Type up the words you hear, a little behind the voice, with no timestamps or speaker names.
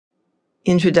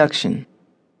Introduction.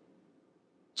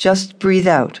 Just breathe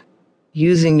out,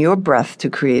 using your breath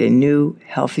to create a new,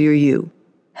 healthier you,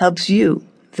 helps you,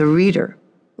 the reader,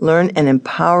 learn an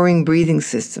empowering breathing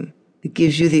system that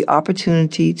gives you the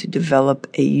opportunity to develop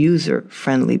a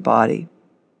user-friendly body.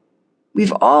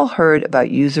 We've all heard about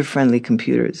user-friendly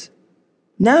computers.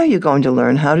 Now you're going to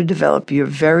learn how to develop your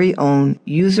very own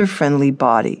user-friendly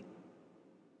body.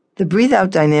 The Breathe Out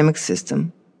Dynamic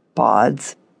System,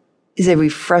 BODS, is a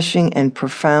refreshing and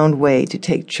profound way to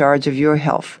take charge of your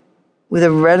health with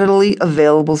a readily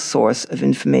available source of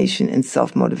information and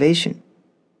self-motivation,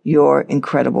 your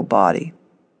incredible body.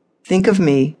 Think of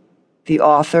me, the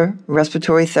author,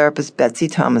 respiratory therapist Betsy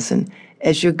Thomason,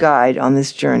 as your guide on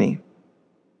this journey.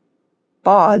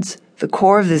 BODS, the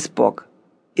core of this book,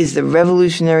 is the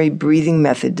revolutionary breathing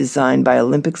method designed by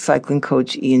Olympic cycling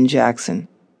coach Ian Jackson.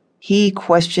 He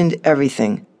questioned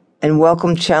everything and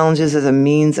welcomed challenges as a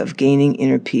means of gaining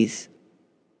inner peace.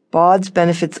 BODS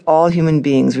benefits all human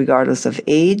beings regardless of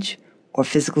age or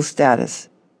physical status.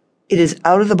 It is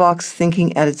out-of-the-box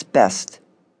thinking at its best.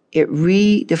 It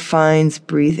redefines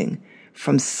breathing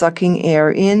from sucking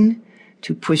air in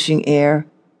to pushing air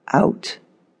out.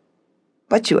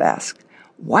 But you ask,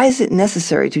 why is it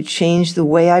necessary to change the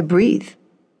way I breathe?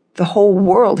 The whole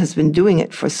world has been doing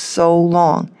it for so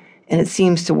long, and it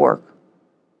seems to work.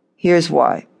 Here's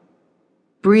why.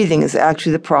 Breathing is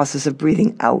actually the process of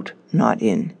breathing out, not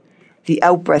in. The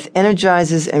out-breath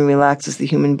energizes and relaxes the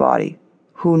human body.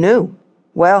 Who knew?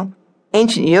 Well,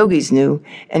 ancient yogis knew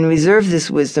and reserved this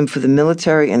wisdom for the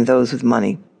military and those with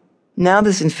money. Now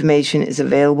this information is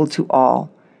available to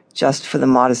all, just for the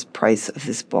modest price of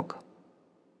this book.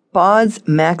 BODS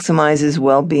maximizes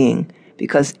well-being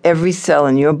because every cell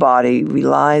in your body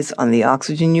relies on the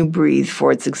oxygen you breathe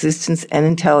for its existence and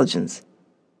intelligence,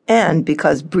 and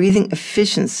because breathing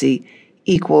efficiency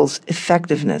equals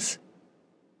effectiveness.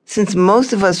 Since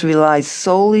most of us rely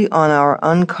solely on our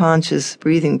unconscious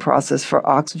breathing process for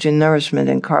oxygen nourishment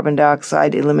and carbon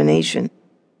dioxide elimination,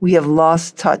 we have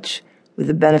lost touch with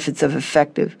the benefits of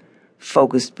effective,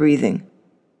 focused breathing.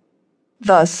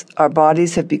 Thus, our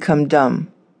bodies have become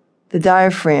dumb. The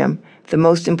diaphragm, the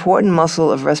most important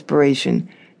muscle of respiration,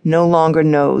 no longer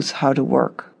knows how to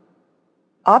work.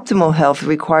 Optimal health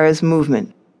requires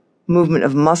movement. Movement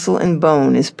of muscle and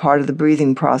bone is part of the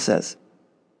breathing process.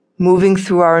 Moving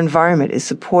through our environment is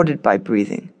supported by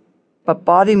breathing. But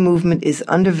body movement is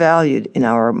undervalued in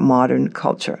our modern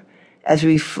culture, as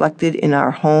reflected in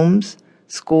our homes,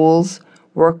 schools,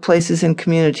 workplaces, and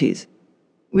communities.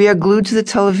 We are glued to the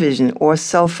television or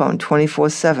cell phone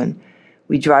 24/7.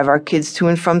 We drive our kids to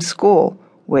and from school,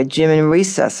 where gym and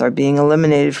recess are being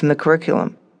eliminated from the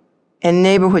curriculum. And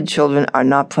neighborhood children are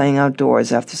not playing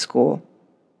outdoors after school.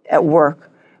 At work,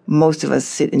 most of us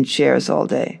sit in chairs all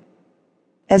day.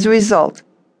 As a result,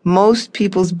 most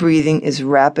people's breathing is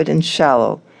rapid and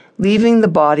shallow, leaving the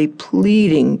body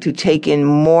pleading to take in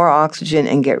more oxygen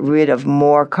and get rid of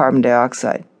more carbon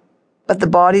dioxide. But the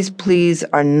body's pleas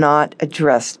are not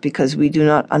addressed because we do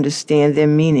not understand their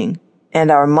meaning,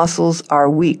 and our muscles are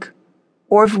weak.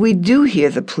 Or if we do hear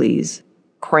the pleas,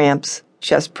 cramps,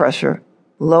 chest pressure,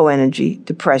 low energy,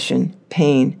 depression,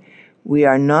 pain, we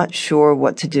are not sure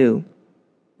what to do.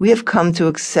 We have come to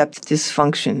accept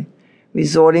dysfunction,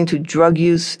 resorting to drug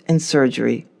use and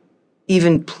surgery,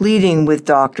 even pleading with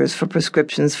doctors for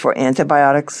prescriptions for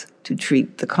antibiotics to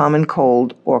treat the common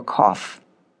cold or cough.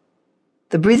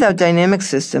 The Breathe Out Dynamic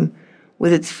System,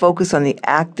 with its focus on the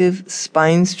active,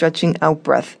 spine-stretching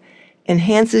out-breath,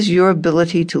 enhances your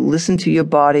ability to listen to your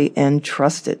body and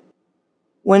trust it.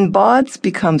 When BODS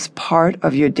becomes part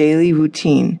of your daily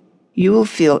routine, you will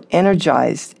feel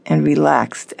energized and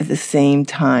relaxed at the same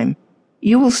time.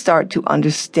 You will start to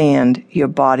understand your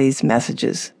body's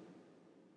messages.